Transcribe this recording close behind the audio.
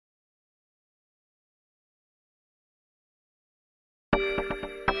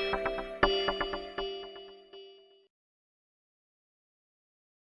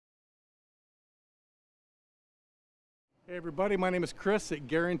Hey everybody, my name is Chris at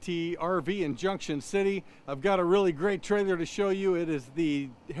Guarantee RV in Junction City. I've got a really great trailer to show you. It is the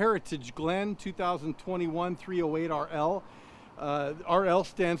Heritage Glen 2021 308RL. RL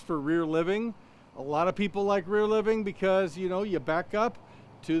stands for rear living. A lot of people like rear living because, you know, you back up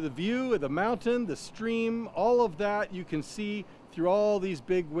to the view of the mountain, the stream, all of that you can see through all these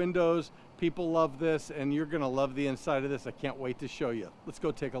big windows. People love this, and you're gonna love the inside of this. I can't wait to show you. Let's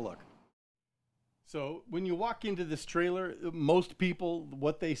go take a look. So when you walk into this trailer, most people,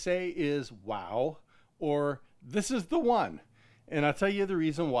 what they say is, wow, or this is the one. And I'll tell you the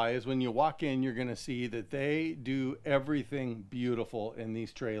reason why is when you walk in, you're gonna see that they do everything beautiful in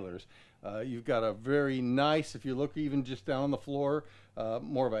these trailers. You've got a very nice, if you look even just down on the floor,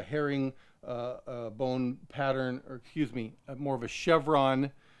 more of a herring bone pattern, or excuse me, more of a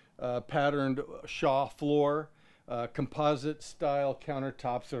chevron patterned Shaw floor. Composite style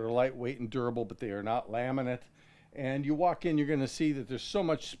countertops that are lightweight and durable, but they are not laminate. And you walk in, you're going to see that there's so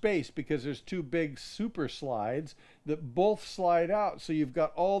much space because there's two big super slides that both slide out. So you've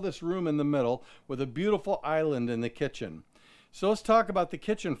got all this room in the middle with a beautiful island in the kitchen. So let's talk about the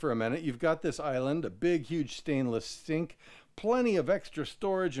kitchen for a minute. You've got this island, a big, huge stainless sink, plenty of extra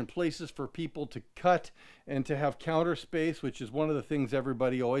storage and places for people to cut and to have counter space, which is one of the things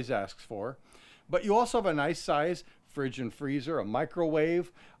everybody always asks for. But you also have a nice size fridge and freezer, a microwave,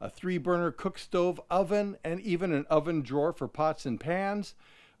 a 3-burner cook stove, oven, and even an oven drawer for pots and pans,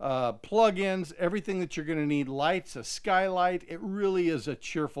 plug-ins, everything that you're going to need, lights, a skylight. It really is a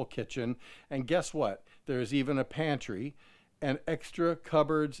cheerful kitchen. And guess what? There's even a pantry and extra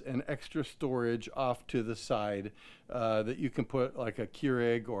cupboards and extra storage off to the side that you can put like a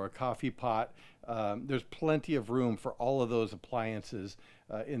Keurig or a coffee pot. There's plenty of room for all of those appliances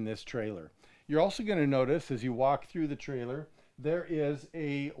in this trailer. You're also going to notice as you walk through the trailer, there is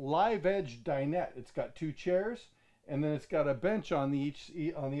a live edge dinette. It's got 2 chairs, and then it's got a bench on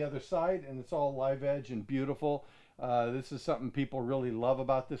the other side, and it's all live edge and beautiful. This is something people really love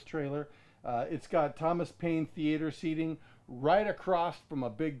about this trailer. It's got Thomas Paine theater seating right across from a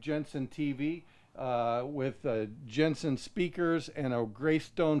big Jensen TV with Jensen speakers and a gray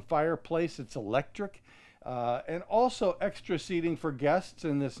stone fireplace. It's electric. And also extra seating for guests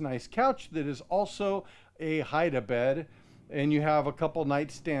and this nice couch that is also a hide-a-bed, and you have a couple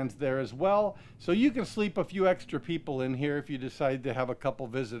nightstands there as well, so you can sleep a few extra people in here if you decide to have a couple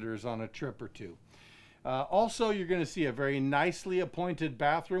visitors on a trip or two. Also, you're going to see a very nicely appointed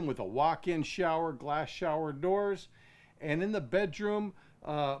bathroom with a walk-in shower, glass shower doors, and in the bedroom,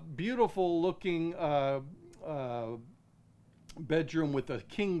 beautiful looking bedroom with a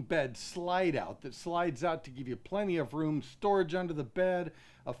king bed slide out that slides out to give you plenty of room, storage under the bed,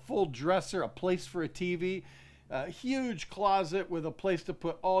 a full dresser, a place for a TV, a huge closet with a place to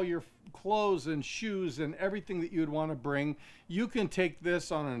put all your clothes and shoes and everything that you'd want to bring. You can take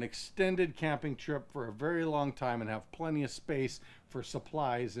this on an extended camping trip for a very long time and have plenty of space for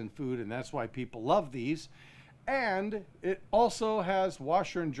supplies and food, and that's why people love these. And it also has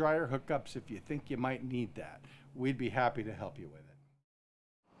washer and dryer hookups if you think you might need that. We'd be happy to help you with it.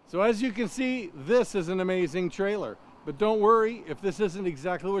 So as you can see, this is an amazing trailer. But don't worry, if this isn't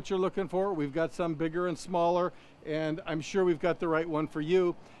exactly what you're looking for, we've got some bigger and smaller, and I'm sure we've got the right one for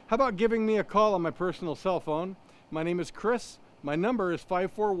you. How about giving me a call on my personal cell phone? My name is Chris. My number is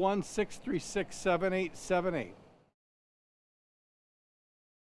 541-636-7878.